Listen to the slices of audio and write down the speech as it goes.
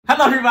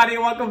Hello everybody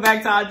and welcome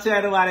back to our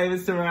channel. My name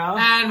is Terrell.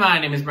 And my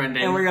name is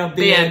Brendan. And we're gonna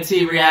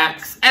BNT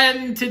Reacts.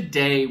 And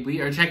today we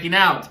are checking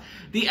out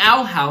The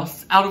Owl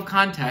House Out of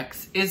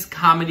Context is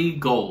Comedy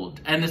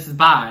Gold. And this is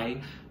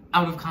by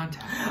Out of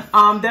Context.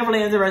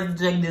 Definitely interested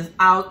to check this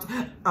out.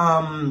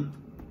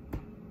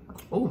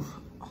 Oh.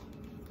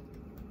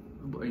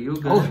 Are you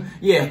good? Oh,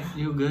 yeah.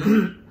 You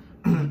good?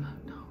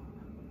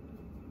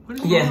 What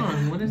is Yeah,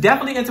 wrong? What is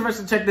definitely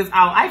interested to check this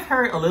out. I've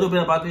heard a little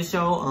bit about this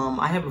show.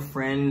 I have a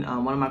friend,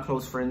 one of my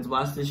close friends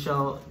watched this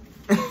show.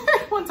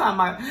 One time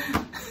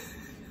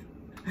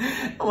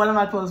one of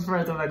my close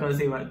friends, I'm not going to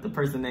say the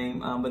person's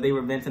name, but they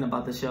were venting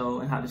about the show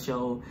and how the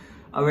show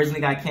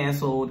originally got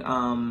canceled.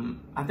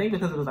 I think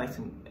because it was like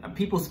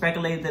people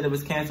speculated that it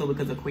was canceled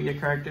because of queer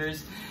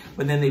characters,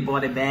 but then they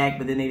brought it back,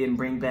 but then they didn't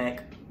bring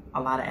back a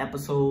lot of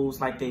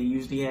episodes like they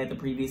usually had the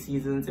previous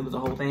seasons. It was a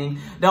whole thing.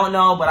 Don't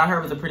know, but I heard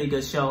it was a pretty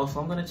good show, so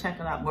I'm gonna check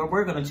it out.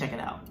 We're gonna check it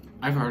out.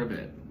 I've heard of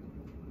it,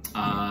 but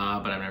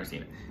I've never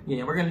seen it.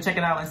 Yeah, we're gonna check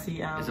it out and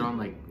see. Is it on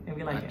like if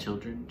we like a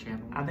children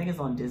channel? I think it's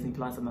on Disney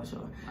Plus. I'm not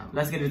sure. Oh.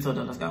 Let's get into it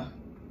though. Let's go.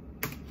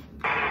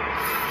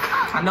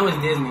 I know it's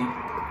Disney.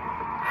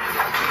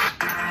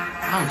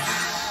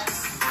 Oh.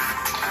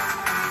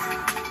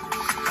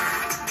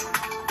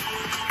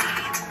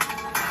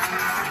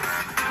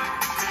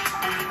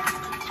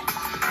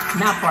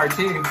 Not part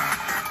 2.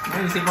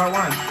 Let me see part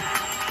 1.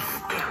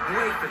 Can't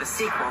wait for the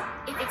sequel.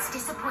 If it's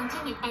disappointing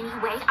in any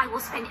way, I will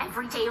spend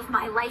every day of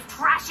my life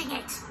trashing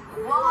it.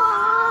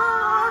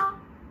 Whoa!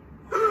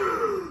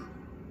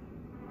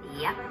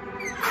 Yep.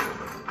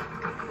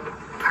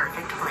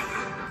 Perfect plan.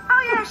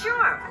 Oh yeah,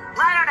 sure.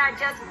 Why don't I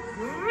just...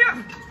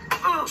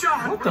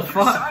 John, What the you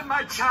fuck? sign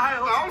my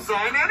child. I'll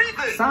sign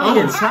anything. Sign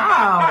your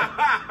child.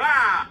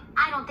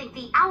 I don't think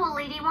the owl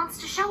lady wants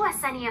to show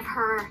us any of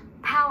her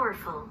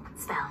powerful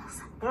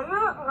spells.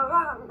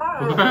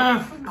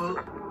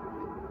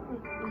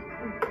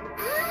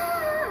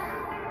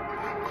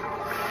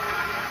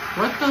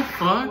 What the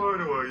fuck? Why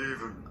do I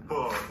even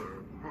bother?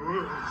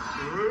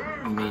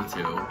 Me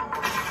too.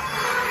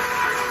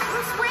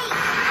 Just wait.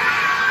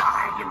 I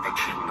am the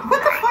king of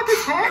What the fuck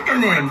is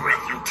happening? Every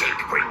breath you take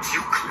brings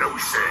you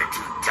closer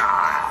to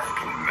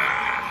darkness.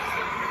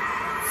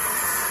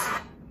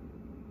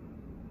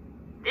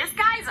 This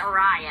guy's a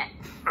riot.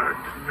 And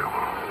now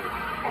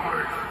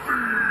I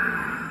feed.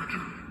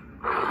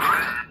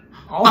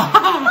 Oh.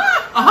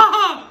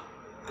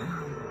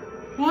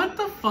 What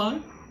the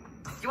fuck?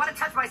 You want to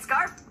touch my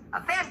scarf?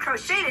 A fan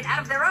crocheted it out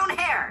of their own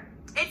hair.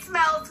 It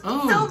smells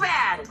Oh. so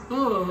bad.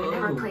 Oh.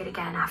 Never played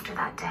again after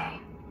that day.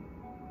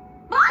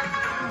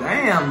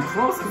 Damn,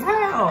 close as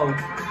hell.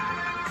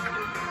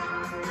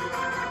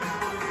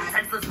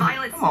 Senseless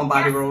violence. Come on,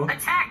 body Yes, roll.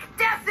 Attack.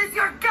 Death is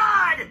your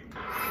god.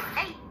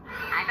 Hey,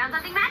 I found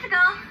something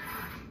magical.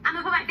 I'm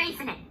gonna put my face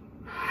in it.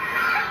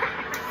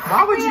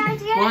 Why would The you?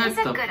 idea What is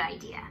a the- good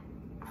idea.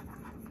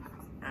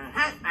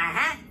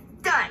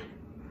 Done.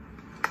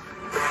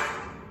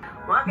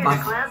 Walk into My-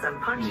 class and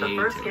punch the Me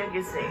first too. kid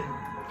you see.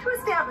 To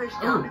establish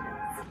Oh. dominance.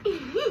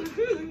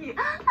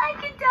 I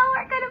can tell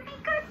we're gonna be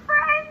good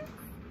friends.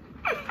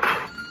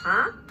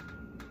 Huh?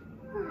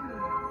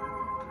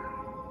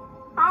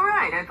 All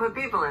right, I put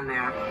people in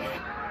there.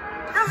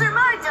 Those are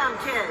my dumb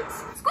kids.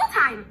 School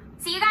time.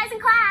 See you guys in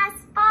class.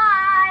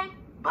 Bye.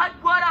 But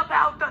what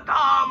about the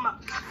thumb?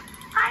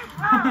 I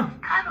love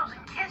cuddles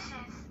and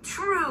kisses.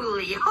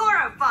 Truly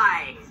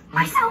horrifying.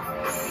 Myself.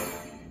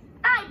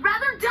 I'd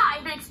rather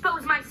die than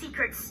expose my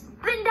secrets.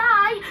 Then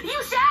die,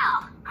 you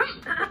shall.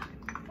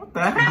 What the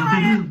Now hell? I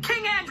am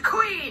king and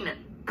queen.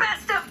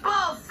 Best of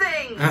both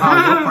things.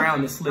 Oh, your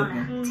crown is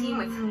slipping. Team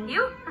with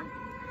you?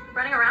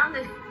 Running around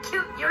in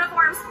cute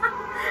uniforms.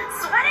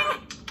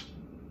 Sweating?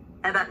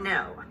 But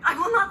no, I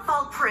will not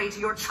fall prey to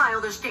your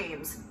childish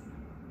games.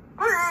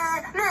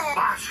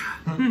 Masha,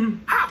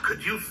 how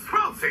could you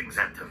throw things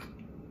at them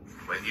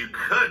when you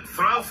could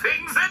throw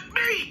things at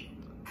me?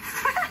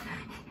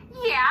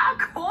 Yeah, of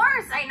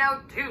course I know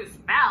 2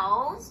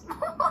 spells.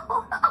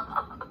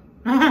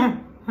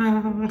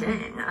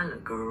 Dang, I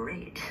look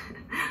great.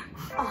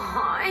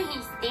 Oh,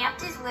 he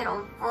stamped his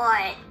little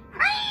foot.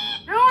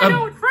 Now I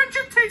know what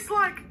friendship tastes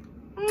like.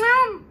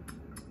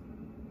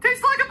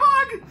 Tastes like a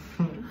bug.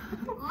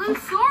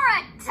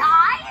 Lusora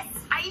dies?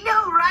 I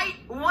know, right?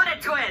 What a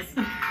twist.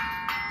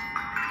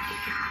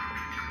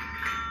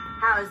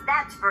 How's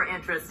that for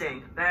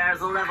interesting?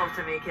 There's a level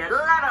to me, kid.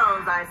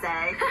 Levels, I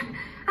say.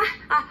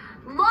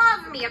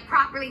 Love me a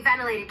properly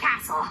ventilated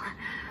castle.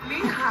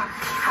 Mika,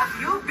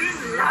 have you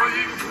been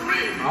lying to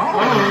me?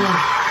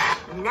 Oh.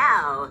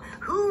 Now,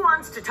 who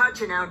wants to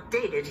touch an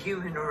outdated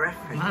human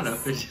reference? Not a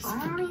fish.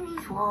 Only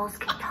these walls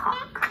can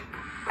talk.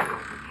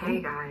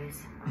 Hey,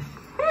 guys.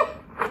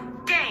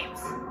 Games.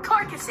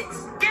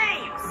 Carcasses.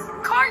 Games.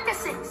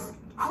 Carcasses.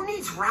 Who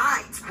needs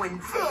rides when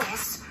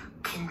this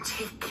can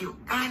take you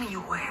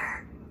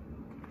anywhere?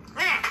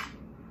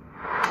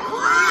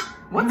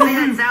 What the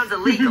That sounds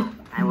illegal.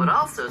 I would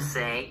also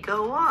say,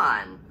 go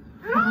on.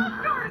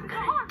 I'm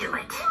gonna do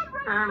it.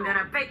 I'm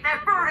gonna bake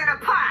that fruit in a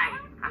pie.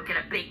 I'm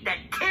gonna bake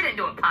that kid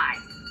into a pie.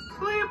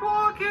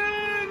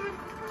 Sleepwalking.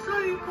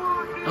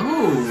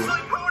 Ooh.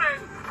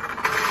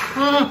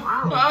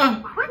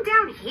 What went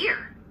down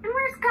here? And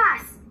where's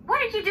Gus? What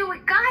did you do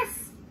with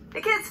Gus?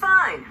 The kid's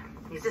fine.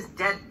 He's just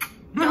dead.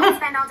 Don't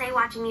spend all day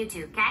watching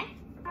YouTube, okay?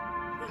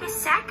 Take a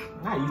sec.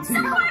 Not you too.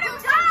 Support him,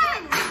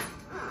 done!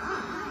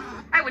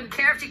 I wouldn't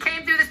care if she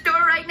came through this door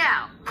right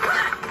now.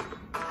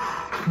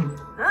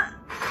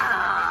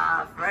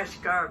 Ah, fresh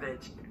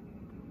garbage.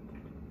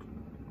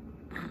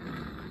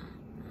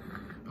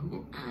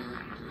 Ooh.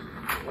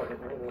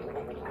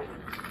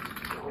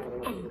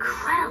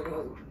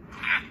 Incredible.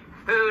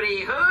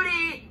 Hootie,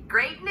 Hootie!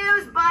 Great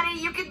news, buddy.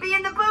 You could be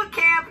in the boot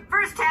camp.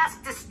 First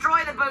task,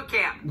 destroy the boot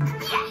camp.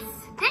 Yes,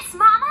 this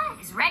mama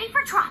is ready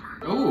for trauma.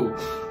 Ooh.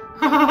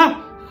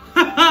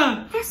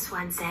 This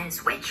one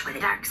says witch with a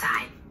dark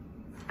side.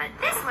 But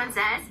this one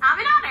says I'm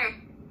an otter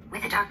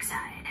with a dark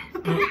side.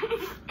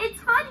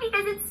 It's fun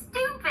because it's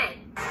stupid.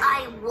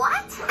 I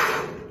what?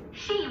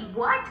 She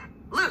what?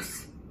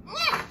 Loose.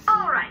 Yeah.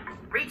 All right.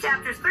 Read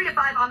chapters 3 to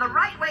 5 on the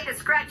right way to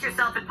scratch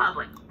yourself in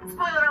public.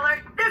 Spoiler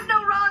alert, there's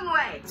no wrong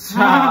way.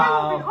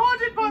 Child.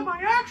 Haunted by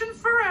my actions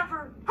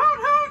forever. Hoot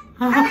hoot!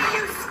 Hey,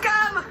 you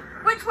scum!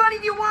 Which one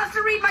of you wants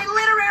to read my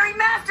literary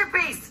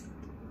masterpiece?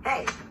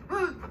 Hey.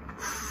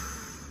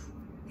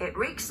 It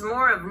reeks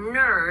more of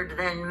nerd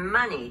than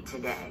money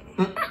today.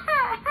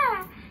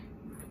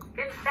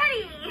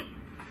 Confetti.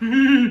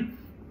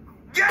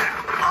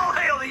 Yeah! All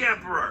hail the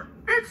Emperor!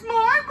 It's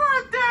my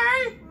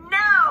birthday!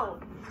 No!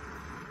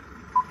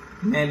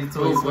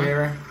 Mandatory Oh,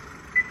 swearer.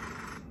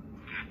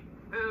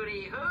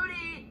 Hootie,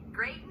 Hootie!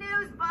 Great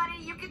news,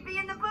 buddy. You could be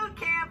in the boot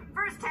camp.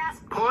 First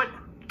task. Put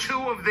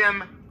 2 of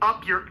them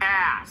up your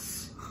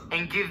ass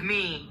and give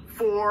me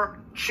 4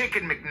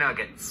 chicken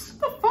McNuggets.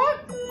 The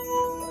fuck?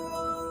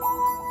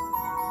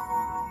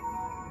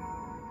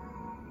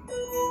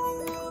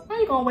 Why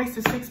you gonna waste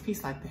a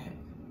 6-piece like that?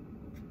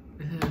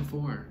 It had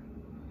 4.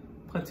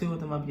 Put 2 of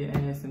them up your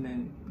ass and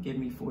then give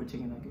me 4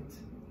 chicken nuggets.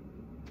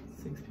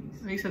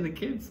 6-piece. You said the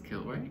kids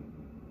kill, right?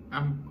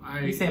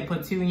 You said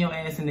put 2 in your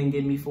ass and then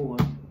give me 4.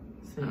 6.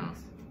 Oh.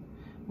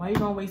 Why you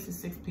gonna waste a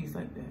 6-piece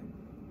like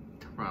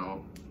that?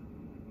 Bro.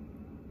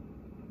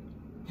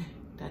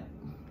 That.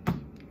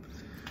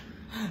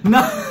 No.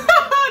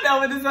 No,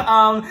 but this is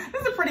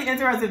a pretty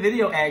interesting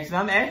video. Actually,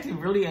 I'm actually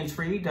really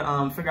intrigued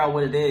to figure out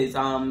what it is.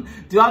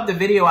 Throughout the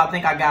video, I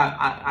think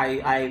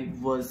I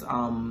was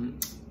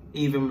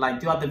even like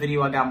throughout the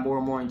video, I got more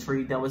and more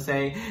intrigued. I would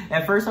say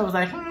at first I was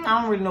like,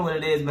 I don't really know what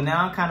it is, but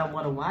now I kind of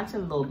want to watch it a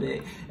little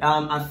bit.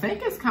 I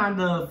think it's kind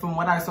of from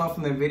what I saw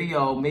from the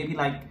video, maybe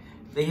like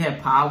they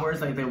have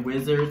powers, like they're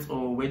wizards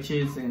or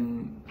witches,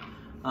 and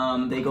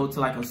they go to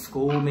like a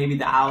school. Maybe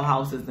the Owl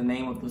House is the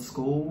name of the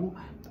school.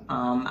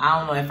 I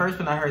don't know. At first,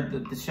 when I heard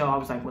the show, I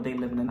was like, "Well, they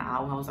living in the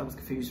Owl House?" I was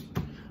confused.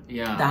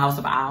 Yeah. The House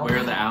of Owls. Where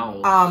are the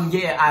owls?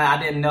 Yeah, I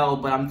didn't know,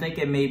 but I'm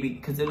thinking maybe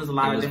because it was a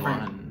lot of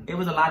different. One. It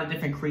was a lot of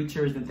different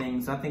creatures and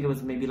things. So I think it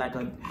was maybe like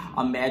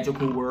a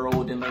magical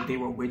world and like they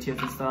were witches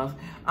and stuff.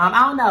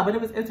 I don't know, but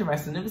it was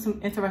interesting. There was some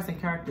interesting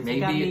characters.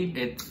 Maybe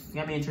it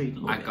got me intrigued a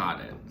little bit. I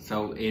got it.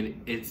 So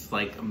it's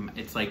like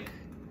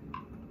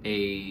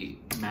a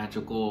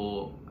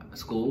magical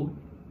school,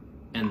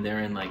 and they're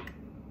in like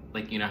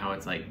you know how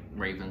it's like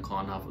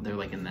Ravenclaw novel. They're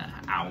like in the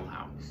Owl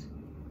House.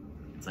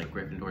 It's like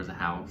Gryffindor's a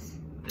house.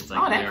 It's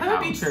like that their could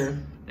house. be true.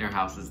 Their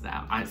house is the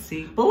Owl. I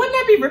see. But wouldn't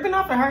that be ripping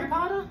off of Harry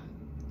Potter?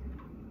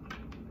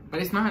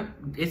 But it's not.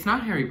 It's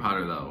not Harry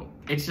Potter though.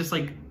 It's just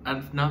like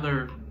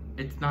another.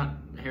 It's not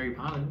Harry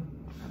Potter.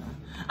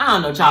 I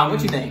don't know, child.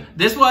 What you think?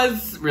 This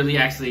was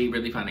actually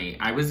really funny.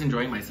 I was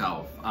enjoying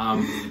myself.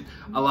 A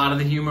lot of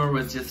the humor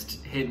was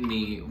just hitting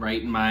me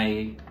right in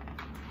my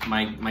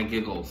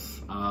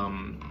giggles.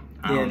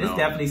 I don't This know.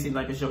 definitely seemed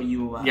like a show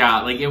you will watch.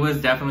 Yeah, like it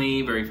was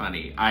definitely very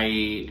funny.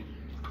 I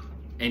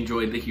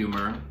enjoyed the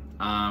humor,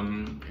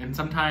 and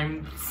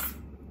sometimes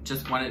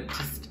just wanted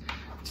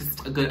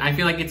just a good. I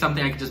feel like it's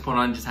something I could just put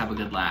on, and just have a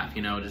good laugh.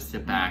 You know, just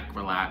sit back,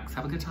 relax,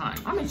 have a good time.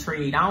 I'm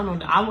intrigued. I don't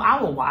know. I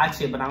will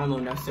watch it, but I don't know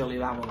necessarily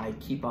if I will like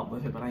keep up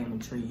with it. But I am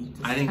intrigued.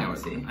 I think I would.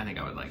 See. I think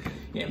I would like it.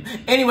 Yeah.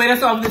 Anyway,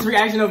 that's all for this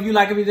reaction. If you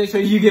like it, make sure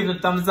you give it a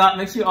thumbs up.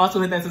 Make sure you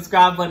also hit that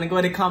subscribe button and go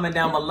ahead and comment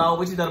down below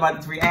what you thought about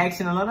this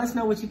reaction. And let us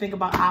know what you think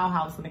about Owl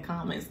House in the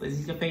comments. Is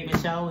this your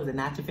favorite show? Is it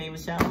not your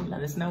favorite show?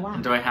 Let us know why.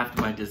 And do I have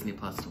to buy Disney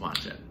Plus to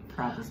watch it?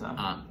 Probably so.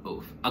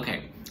 Oof.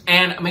 Okay.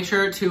 And make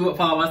sure to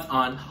follow us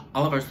on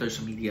all of our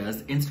social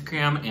medias,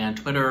 Instagram and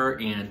Twitter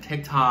and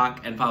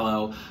TikTok, and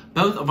follow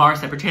both of our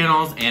separate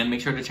channels, and make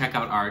sure to check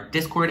out our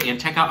Discord and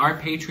check out our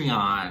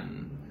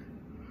Patreon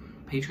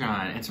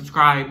and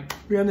subscribe.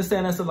 We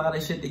understand that's a lot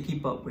of shit to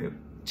keep up with.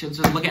 Just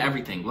look at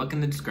everything. Look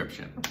in the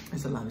description.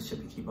 It's a lot of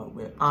shit to keep up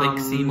with. Click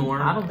see more.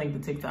 I don't think the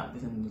TikTok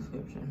is in the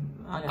description.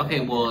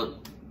 Okay, well,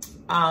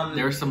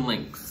 there are some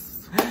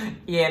links.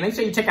 Yeah, make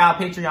sure you check out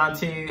Patreon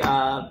too.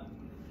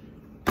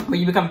 When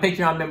you become a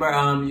Patreon member,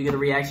 you get a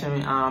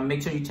reaction.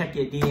 Make sure you check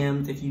your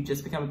DMs if you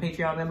just become a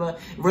Patreon member.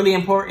 Really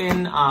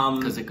important.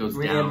 Because it goes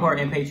really down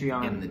important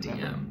Patreon in the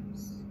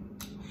DMs.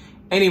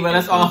 Anyway,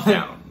 that's all.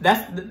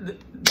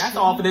 That's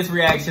all for this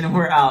reaction, and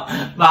we're out.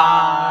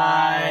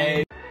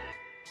 Bye.